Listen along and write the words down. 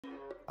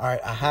All right,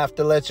 I have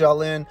to let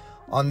y'all in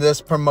on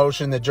this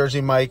promotion that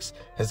Jersey Mike's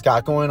has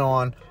got going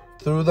on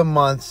through the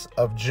months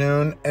of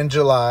June and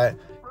July.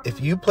 If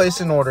you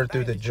place an order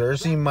through the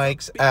Jersey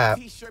Mike's app,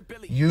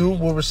 you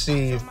will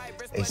receive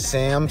a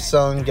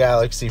Samsung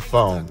Galaxy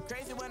phone.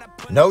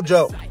 No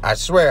joke. I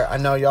swear. I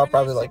know y'all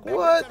probably like,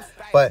 what?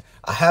 But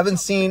I haven't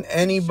seen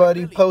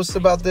anybody post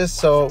about this,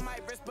 so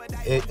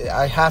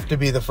I have to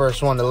be the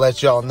first one to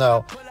let y'all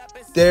know.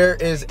 There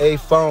is a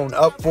phone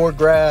up for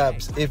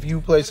grabs if you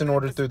place an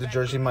order through the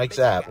Jersey Mike's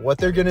app. What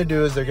they're going to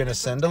do is they're going to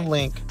send a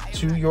link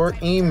to your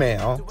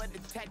email.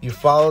 You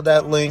follow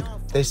that link,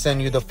 they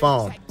send you the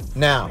phone.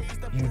 Now,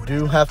 you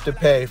do have to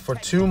pay for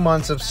 2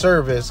 months of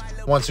service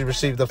once you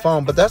receive the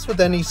phone, but that's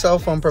with any cell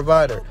phone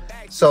provider.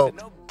 So,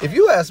 if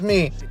you ask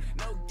me,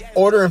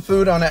 ordering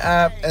food on an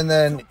app and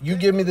then you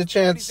give me the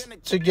chance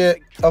to get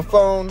a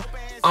phone,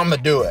 I'm going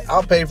to do it.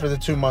 I'll pay for the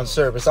 2 month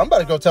service. I'm about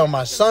to go tell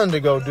my son to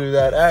go do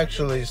that,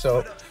 actually,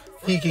 so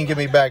he can give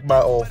me back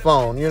my old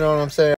phone. You know what I'm saying?